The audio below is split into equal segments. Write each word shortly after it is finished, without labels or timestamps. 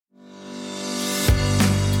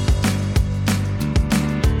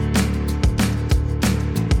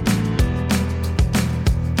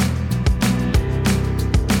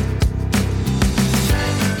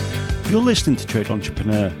You're listening to Trade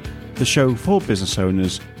Entrepreneur, the show for business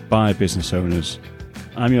owners by business owners.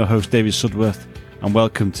 I'm your host, David Sudworth, and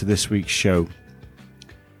welcome to this week's show.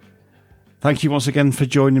 Thank you once again for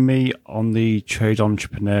joining me on the Trade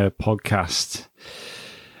Entrepreneur podcast.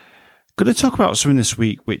 Going to talk about something this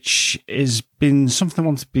week which has been something I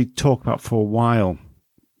want to be talking about for a while,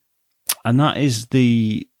 and that is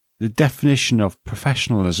the definition of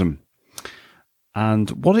professionalism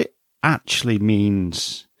and what it actually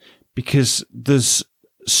means, because there's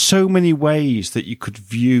so many ways that you could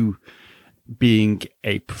view being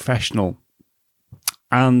a professional,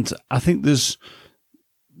 and I think there's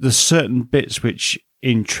certain bits which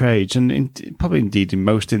in trades and probably indeed in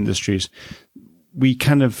most industries we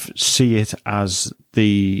kind of see it as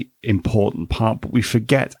the important part, but we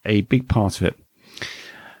forget a big part of it.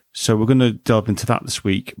 So we're going to delve into that this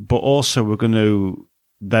week, but also we're going to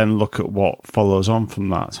then look at what follows on from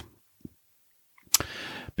that,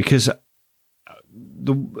 because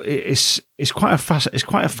it's quite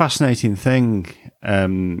a fascinating thing.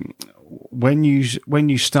 When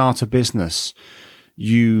you start a business,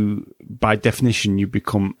 you by definition you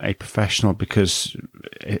become a professional, because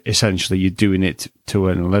essentially you're doing it to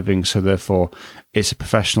earn a living. So therefore, it's a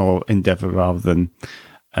professional endeavor rather than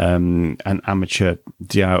an amateur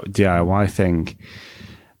DIY thing.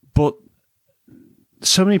 But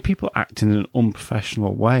so many people act in an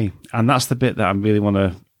unprofessional way, and that's the bit that I really want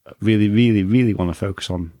to focus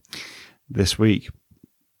on this week.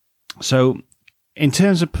 So, in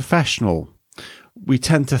terms of professional, we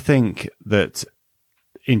tend to think that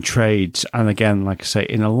in trades, and again, like I say,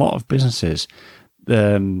 in a lot of businesses,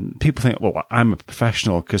 people think, well, I'm a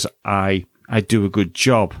professional because I do a good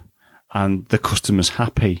job and the customer's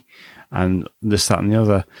happy and this, that, and the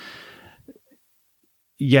other.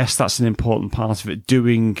 Yes, that's an important part of it.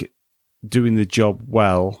 Doing the job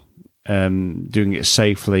well, doing it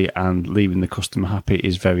safely and leaving the customer happy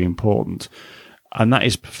is very important. And that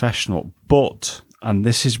is professional. But, and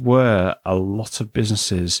this is where a lot of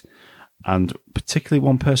businesses, and particularly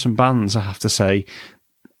one-person bands, I have to say,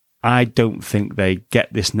 I don't think they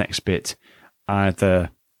get this next bit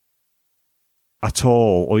either at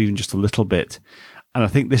all or even just a little bit. And I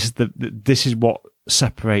think this is what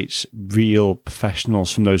separates real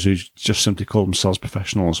professionals from those who just simply call themselves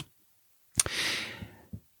professionals.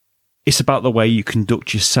 It's about the way you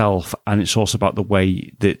conduct yourself, and it's also about the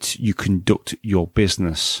way that you conduct your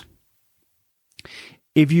business.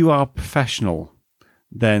 If you are professional,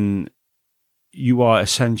 then you are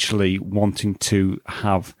essentially wanting to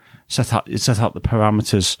have set out the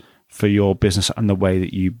parameters for your business and the way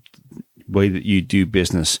that you do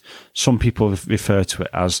business. Some people refer to it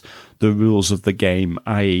as the rules of the game,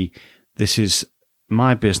 i.e., this is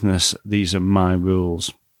my business, these are my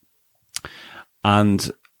rules. And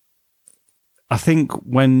I think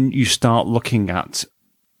when you start looking at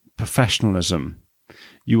professionalism,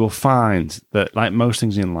 you will find that, like most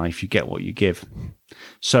things in life, you get what you give.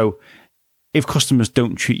 So if customers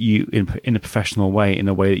don't treat you in a professional way, in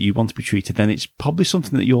a way that you want to be treated, then it's probably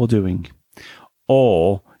something that you're doing,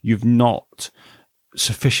 or you've not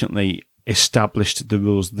sufficiently established the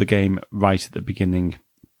rules of the game right at the beginning.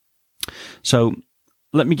 So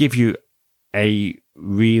let me give you a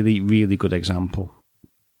really, really good example.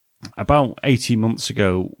 About 18 months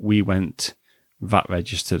ago, we went VAT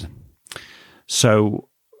registered. So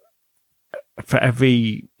for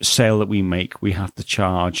every sale that we make, we have to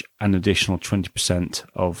charge an additional 20%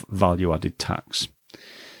 of value-added tax.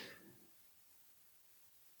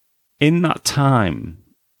 In that time,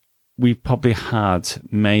 we've probably had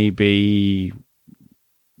maybe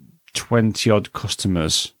 20-odd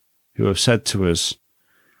customers who have said to us,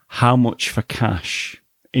 how much for cash?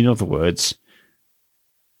 In other words,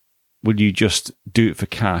 will you just do it for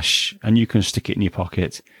cash and you can stick it in your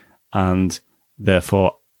pocket, and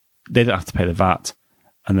therefore they don't have to pay the VAT,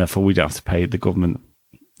 and therefore we don't have to pay the government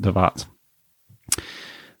the VAT.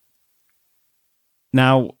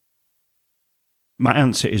 Now, my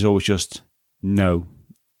answer is always just no.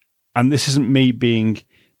 And this isn't me being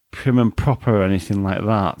prim and proper or anything like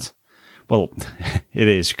that. Well, it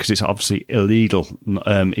is, because it's obviously illegal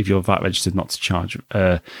if you're VAT registered not to charge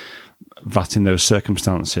VAT in those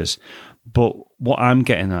circumstances. But what I'm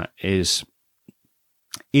getting at is,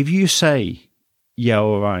 if you say, yeah,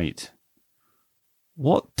 all right,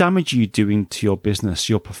 what damage are you doing to your business,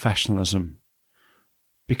 your professionalism?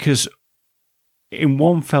 Because in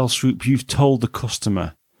one fell swoop, you've told the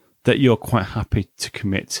customer that you're quite happy to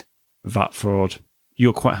commit VAT fraud.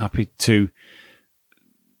 You're quite happy to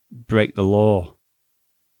break the law.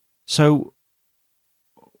 So,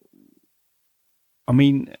 I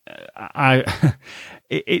mean,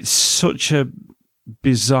 it's such a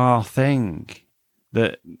bizarre thing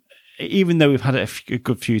that even though we've had it a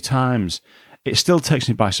good few times, it still takes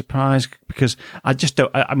me by surprise because I just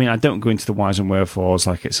don't. I don't go into the whys and wherefores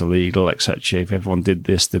like it's illegal, etc. If everyone did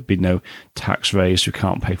this, there'd be no tax raised. We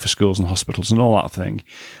can't pay for schools and hospitals and all that thing.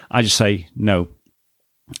 I just say no.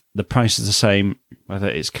 The price is the same whether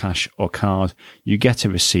it's cash or card. You get a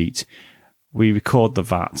receipt. We record the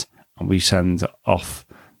VAT and we send off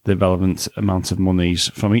the relevant amount of monies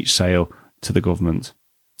from each sale to the government.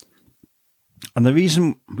 And the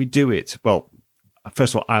reason we do it, well,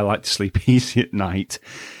 first of all, I like to sleep easy at night,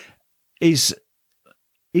 is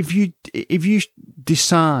if you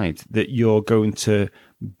decide that you're going to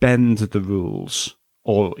bend the rules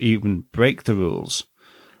or even break the rules,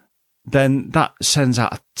 then that sends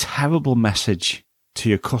out a terrible message to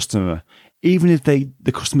your customer, even if the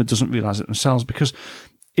customer doesn't realise it themselves. Because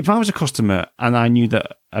if I was a customer and I knew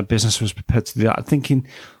that a business was prepared to do that, I'm thinking,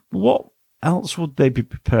 what else would they be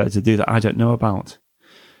prepared to do that I don't know about?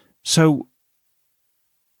 So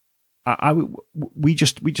we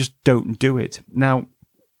just don't do it. Now,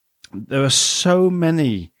 there are so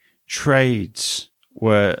many trades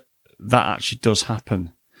where that actually does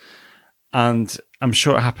happen. And I'm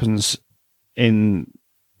sure it happens in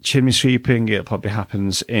chimney sweeping. It probably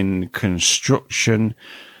happens in construction.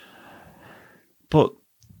 But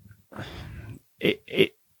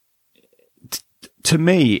to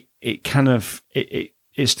me, it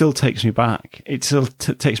still takes me back. It still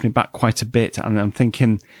takes me back quite a bit. And I'm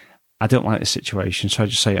thinking, I don't like this situation. So I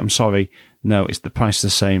just say, I'm sorry. No, the price is the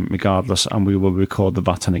same regardless. And we will record the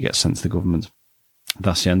VAT and it gets sent to the government.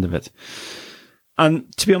 That's the end of it.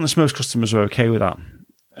 And to be honest, most customers are okay with that.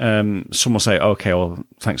 Some will say, okay, well,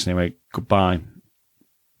 thanks anyway, goodbye.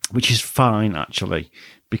 Which is fine, actually,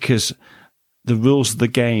 because the rules of the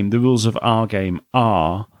game, the rules of our game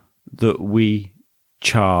are that we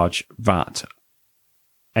charge VAT.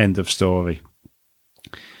 End of story.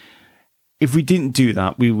 If we didn't do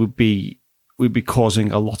that, we'd be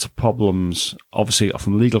causing a lot of problems, obviously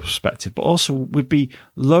from a legal perspective, but also we'd be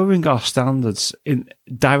lowering our standards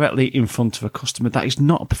directly in front of a customer. That is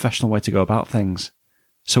not a professional way to go about things.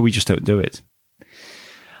 So we just don't do it.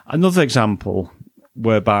 Another example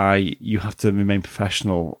whereby you have to remain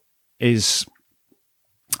professional is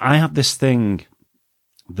I have this thing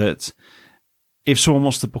that if someone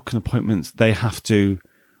wants to book an appointment, they have to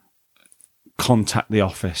contact the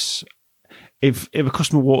office. If a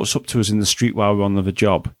customer walks up to us in the street while we're on another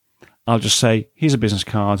job, I'll just say, here's a business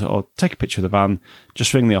card, or take a picture of the van,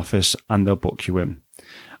 just ring the office and they'll book you in.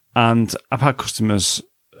 And I've had customers,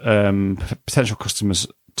 potential customers,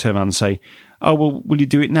 turn around and say, oh, well, will you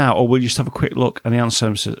do it now? Or will you just have a quick look? And the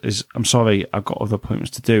answer is, I'm sorry, I've got other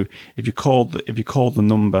appointments to do. If you call the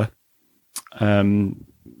number, then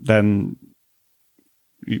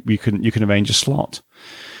you can arrange a slot.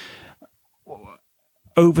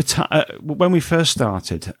 Over time, when we first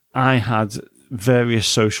started, I had various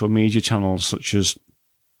social media channels such as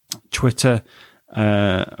Twitter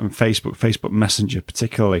and Facebook Messenger,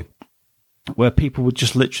 particularly, where people would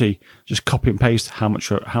just literally just copy and paste how much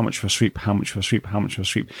for a sweep.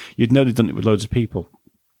 You'd know they'd done it with loads of people,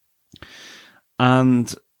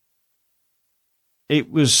 and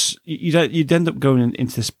it was you'd end up going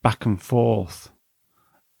into this back and forth,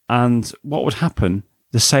 and what would happen?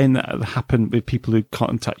 The same that happened with people who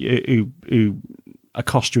contact you, who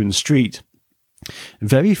accost you in the street.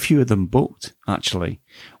 Very few of them booked, actually.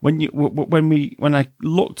 When I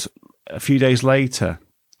looked a few days later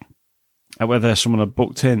at whether someone had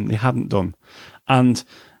booked in, they hadn't done. And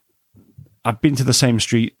I've been to the same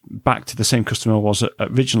street, back to the same customer I was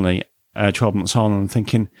originally 12 months on, and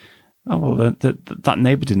thinking, oh, well, that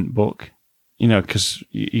neighbour didn't book, because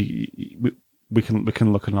we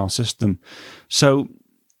can look in our system. So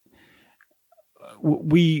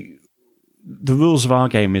the rules of our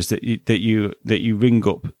game is that you ring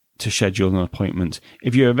up to schedule an appointment.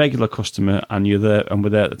 If you're a regular customer and you're there and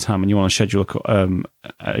we're there at the time and you want to schedule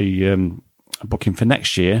a booking for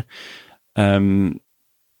next year, I'll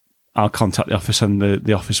contact the office and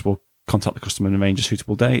the office will contact the customer and arrange a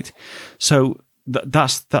suitable date. So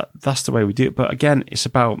that's the way we do it. But again, it's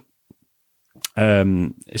about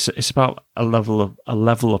it's about a level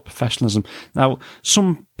of professionalism. Now,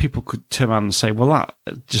 some people could turn around and say, well,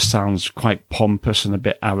 that just sounds quite pompous and a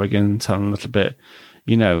bit arrogant and a little bit,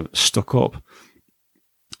 stuck up.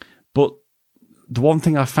 But the one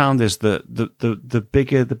thing I found is that the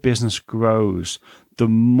bigger the business grows, the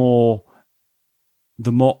more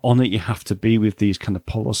on it you have to be with these kind of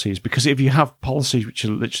policies. Because if you have policies which are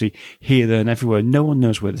literally here, there, and everywhere, no one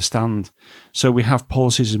knows where to stand. So we have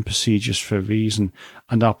policies and procedures for a reason.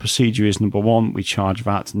 And our procedure is, number one, we charge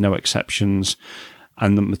VAT, no exceptions.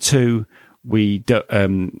 And number two, we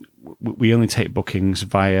only take bookings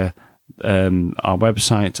via our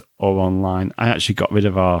website or online. I actually got rid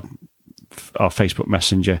of our Facebook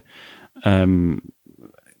Messenger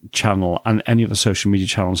channel, and any other social media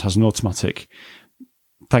channels has an automatic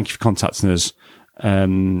thank you for contacting us. If you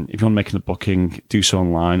want to make a booking, do so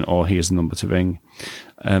online, or here's the number to ring.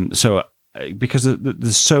 Because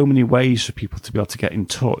there's so many ways for people to be able to get in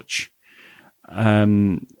touch,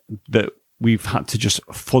 that we've had to just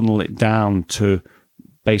funnel it down to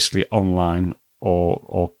basically online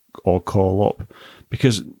or call up,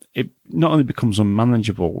 because it not only becomes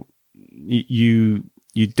unmanageable, you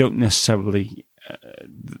don't necessarily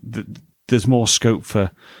there's more scope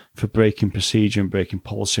for breaking procedure and breaking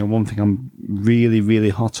policy. And one thing I'm really, really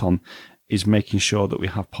hot on is making sure that we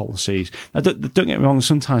have policies. Now, don't get me wrong.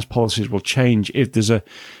 Sometimes policies will change if there's a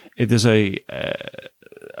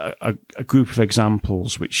group of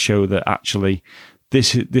examples which show that actually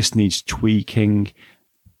this needs tweaking.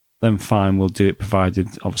 Then fine, we'll do it, provided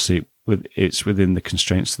obviously it's within the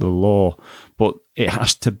constraints of the law. But it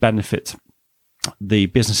has to benefit the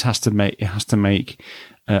business. Has to make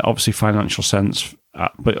obviously financial sense,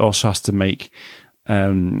 but it also has to make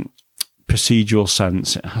procedural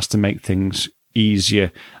sense. It has to make things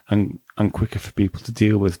easier and quicker for people to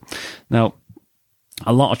deal with. Now,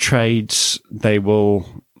 a lot of trades, they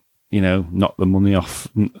will, knock the money off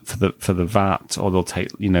for the VAT, or they'll take,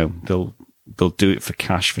 they'll do it for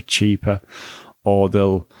cash for cheaper, or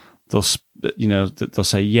they'll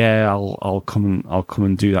say, yeah, I'll come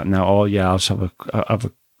and do that now. Or yeah, I'll just have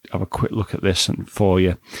a quick look at this and for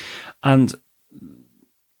you. And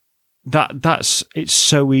it's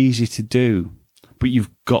so easy to do, but you've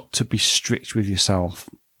got to be strict with yourself.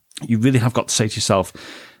 You really have got to say to yourself,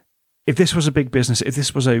 if this was a big business, if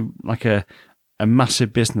this was a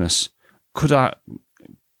massive business, could I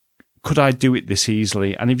do it this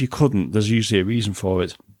easily? And if you couldn't, there's usually a reason for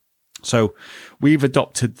it. So we've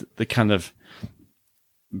adopted the kind of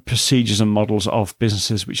procedures and models of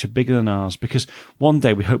businesses which are bigger than ours, because one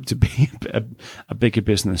day we hope to be a bigger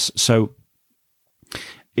business. So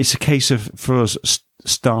it's a case of, for us,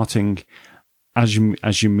 starting as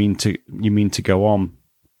you mean to go on.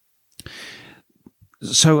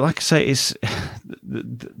 So, like I say, it's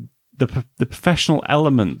the professional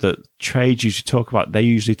element that trades usually talk about. They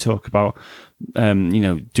usually talk about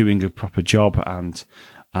doing a proper job and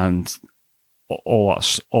all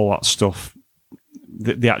that stuff.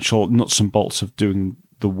 The actual nuts and bolts of doing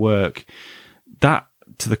the work, that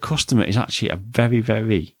to the customer is actually a very,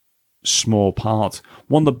 very small part.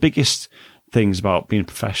 One of the biggest things about being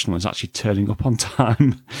professional is actually turning up on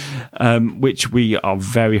time, which we are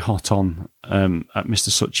very hot on at Mr.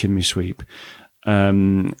 Such Chimney Sweep.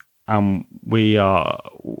 And we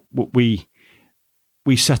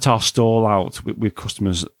set our stall out with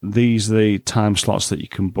customers. These are the time slots that you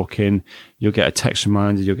can book in. You'll get a text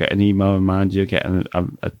reminder, you'll get an email reminder, you'll get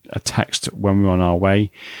a text when we're on our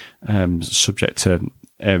way, subject to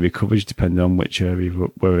area coverage, depending on which area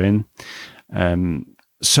we're in.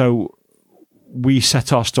 So we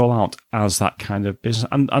set our stall out as that kind of business.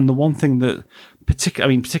 And the one thing that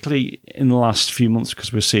particularly in the last few months,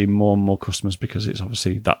 because we're seeing more and more customers, because it's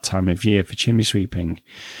obviously that time of year for chimney sweeping,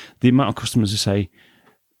 the amount of customers who say,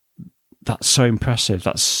 that's so impressive.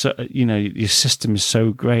 That's so, your system is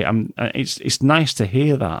so great. It's nice to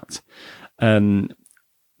hear that.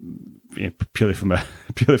 Purely from an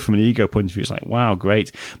ego point of view, it's like, wow,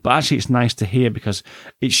 great. But actually, it's nice to hear because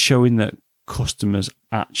it's showing that customers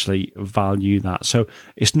actually value that. So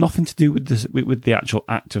it's nothing to do with the actual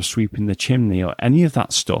act of sweeping the chimney or any of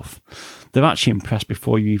that stuff. They're actually impressed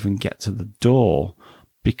before you even get to the door,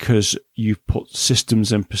 because you've put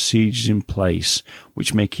systems and procedures in place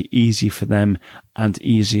which make it easy for them and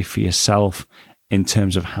easier for yourself in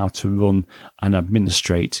terms of how to run and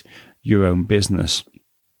administrate your own business.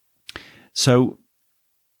 So,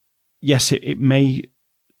 yes, it may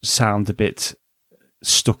sound a bit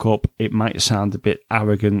stuck up. It might sound a bit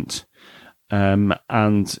arrogant.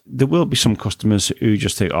 And there will be some customers who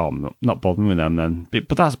just think, oh, I'm not bothering with them then.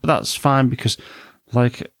 But that's fine, because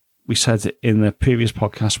like we said in the previous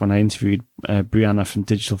podcast when I interviewed Brianna from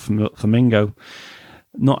Digital Flamingo,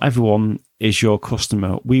 not everyone is your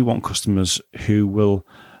customer. We want customers who will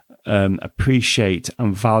appreciate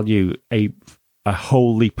and value a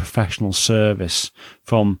wholly professional service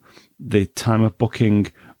from the time of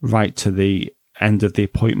booking right to the end of the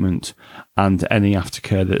appointment and any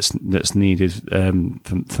aftercare that's needed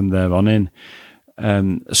from there on in.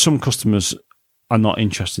 Some customers are not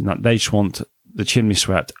interested in that. They just want the chimney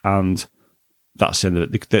swept, and that's it.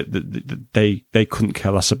 They couldn't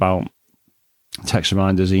care less about text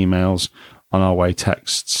reminders, emails, on our way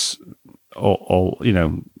texts, or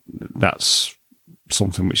that's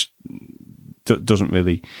something which doesn't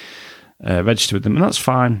really register with them, and that's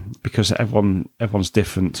fine because everyone's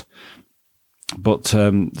different. But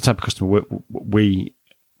the type of customer we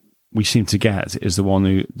seem to get is the one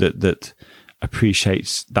who that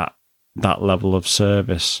appreciates that level of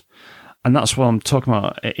service, and that's what I'm talking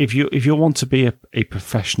about. If you want to be a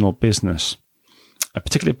professional business,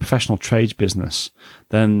 particularly a professional trades business,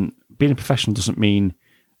 then being a professional doesn't mean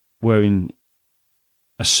wearing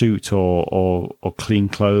a suit or clean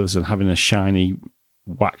clothes and having a shiny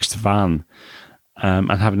waxed van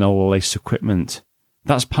and having all the latest equipment.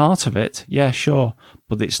 That's part of it, yeah, sure,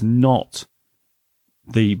 but it's not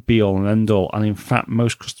the be-all and end-all. And in fact,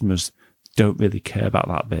 most customers don't really care about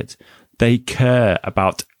that bit. They care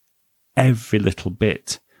about every little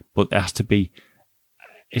bit, but it has to be.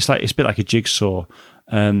 It's a bit like a jigsaw.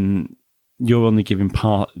 You're only giving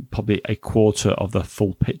probably a quarter of the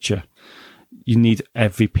full picture. You need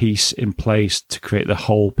every piece in place to create the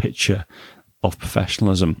whole picture of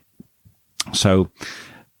professionalism. So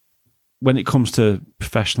when it comes to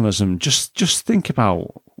professionalism, just think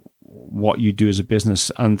about what you do as a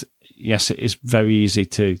business. And yes, it is very easy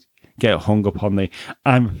to get hung up on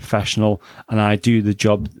I'm a professional and I do the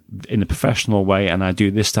job in a professional way and I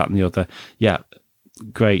do this, that and the other. Yeah,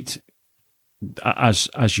 great,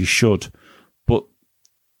 as you should. But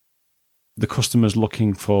the customer's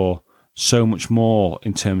looking for so much more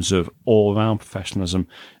in terms of all-round professionalism.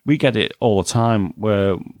 We get it all the time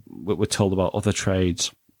where we're told about other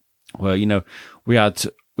trades where, we had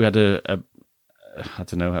a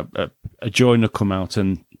joiner come out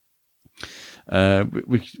and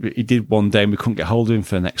he did one day and we couldn't get hold of him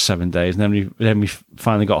for the next 7 days, and then we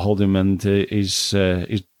finally got hold of him, and his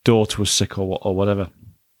daughter was sick or whatever.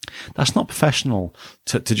 That's not professional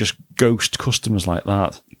to just ghost customers like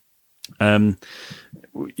that.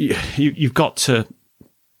 You've got to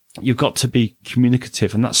be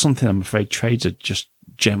communicative, and that's something I'm afraid trades are just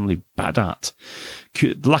generally bad at.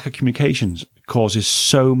 The lack of communications causes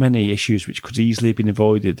so many issues which could easily have been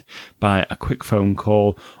avoided by a quick phone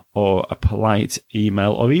call or a polite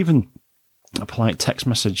email or even a polite text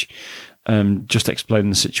message, just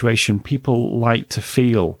explaining the situation. People like to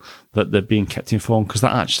feel that they're being kept informed because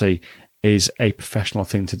that actually is a professional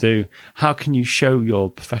thing to do. How can you show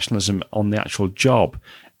your professionalism on the actual job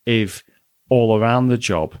if all around the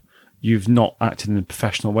job you've not acted in a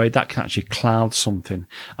professional way? That can actually cloud something.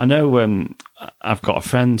 I know I've got a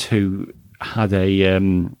friend who had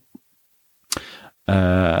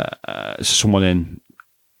someone in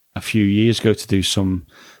a few years ago to do some,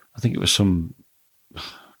 I think it was some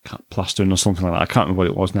plastering or something like that. I can't remember what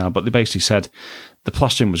it was now, but they basically said the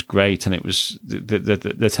plastering was great and it was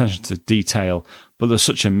the attention to detail, but there's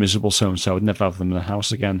such a miserable so-and-so, I'd never have them in the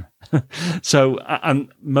house again. So,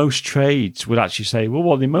 and most trades would actually say, well,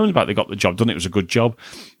 what they moaned about, they got the job done, it was a good job.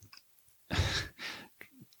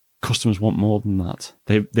 Customers want more than that.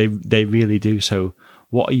 They really do. So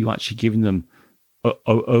what are you actually giving them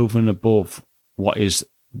over and above what is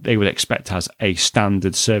they would expect as a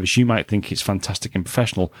standard service? You might think it's fantastic and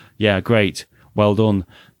professional. Yeah, great. Well done.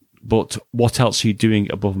 But what else are you doing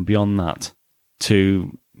above and beyond that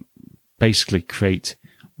to basically create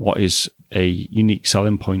what is a unique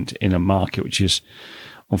selling point in a market, which is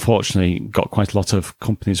unfortunately got quite a lot of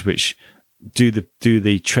companies which do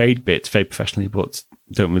the trade bit very professionally, but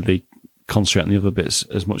don't really concentrate on the other bits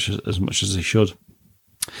as much as they should.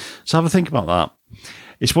 So have a think about that.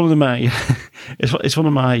 It's one of my it's one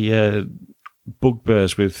of my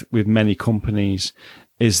bugbears with many companies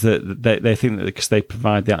is that they think that because they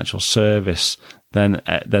provide the actual service, then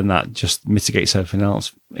that just mitigates everything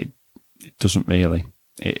else. It doesn't really.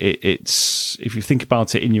 It's if you think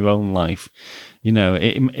about it in your own life,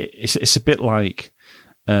 it's a bit like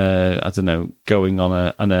I don't know, going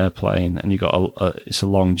on an airplane and you got it's a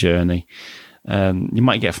long journey. You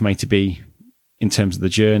might get from A to B in terms of the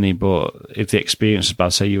journey, but if the experience is bad,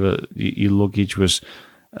 say your luggage was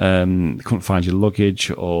couldn't find your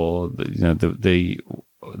luggage, or the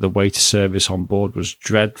waiter service on board was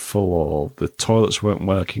dreadful, or the toilets weren't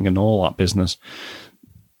working and all that business,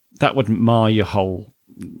 that would mar your whole.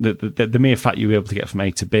 The mere fact you were able to get from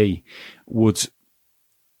A to B would,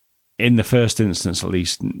 in the first instance at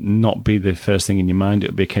least, not be the first thing in your mind. It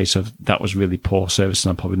would be a case of that was really poor service and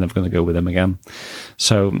I'm probably never going to go with them again.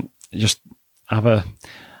 So just have a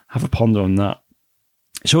ponder on that.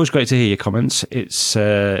 It's always great to hear your comments. It's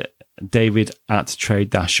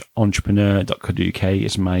david@trade-entrepreneur.co.uk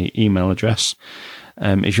is my email address.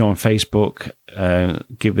 If you're on Facebook,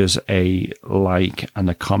 give us a like and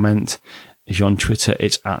a comment. If you're on Twitter,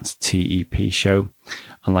 it's @TEP Show.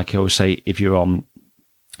 And like I always say, if you're on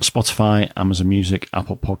Spotify, Amazon Music,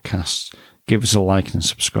 Apple Podcasts, give us a like and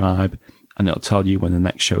subscribe, and it'll tell you when the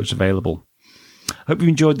next show is available. Hope you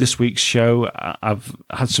enjoyed this week's show. I've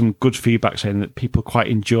had some good feedback saying that people quite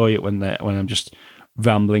enjoy it when I'm just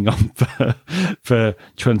rambling on for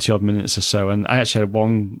 20 odd minutes or so. And I actually had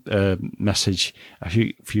one message a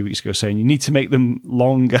few weeks ago saying you need to make them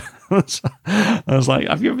longer. I was like,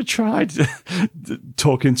 have you ever tried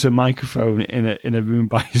talking to a microphone in a room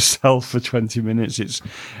by yourself for 20 minutes?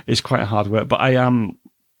 It's quite hard work, but I am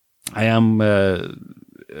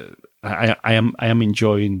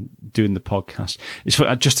enjoying doing the podcast. It's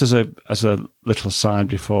just as a little aside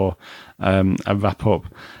before I wrap up.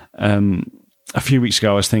 A few weeks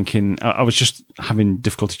ago, I was thinking I was just having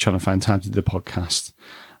difficulty trying to find time to do the podcast,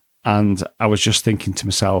 and I was just thinking to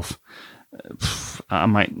myself, I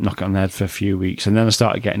might knock it on the head for a few weeks, and then I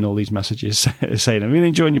started getting all these messages saying, "I'm really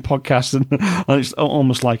enjoying your podcast," and it's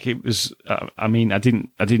almost like it was. I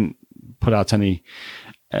didn't put out any.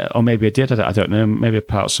 Or maybe I did. I don't know. Maybe I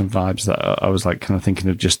put out some vibes that I was like kind of thinking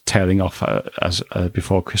of just tailing off as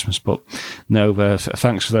before Christmas. But no,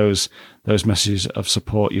 thanks for those messages of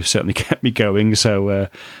support. You've certainly kept me going. So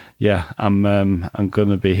yeah, I'm going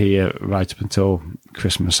to be here right up until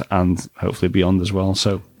Christmas and hopefully beyond as well.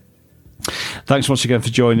 So thanks once again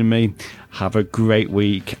for joining me. Have a great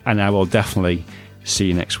week, and I will definitely see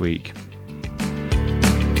you next week.